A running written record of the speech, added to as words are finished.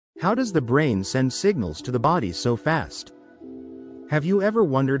How does the brain send signals to the body so fast? Have you ever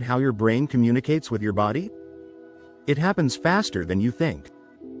wondered how your brain communicates with your body? It happens faster than you think.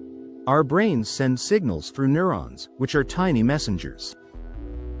 Our brains send signals through neurons, which are tiny messengers.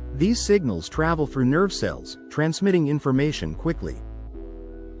 These signals travel through nerve cells, transmitting information quickly.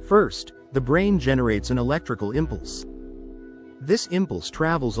 First, the brain generates an electrical impulse. This impulse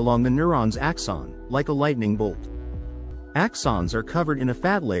travels along the neuron's axon, like a lightning bolt. Axons are covered in a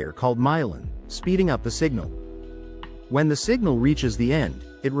fat layer called myelin, speeding up the signal. When the signal reaches the end,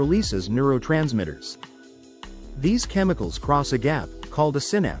 it releases neurotransmitters. These chemicals cross a gap, called a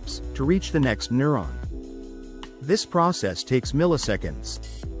synapse, to reach the next neuron. This process takes milliseconds.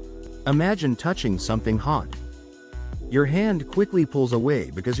 Imagine touching something hot. Your hand quickly pulls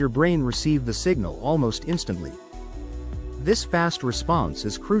away because your brain received the signal almost instantly. This fast response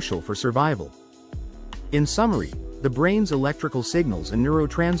is crucial for survival. In summary, the brain's electrical signals and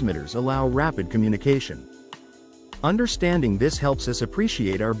neurotransmitters allow rapid communication. Understanding this helps us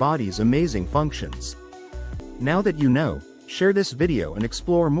appreciate our body's amazing functions. Now that you know, share this video and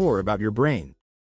explore more about your brain.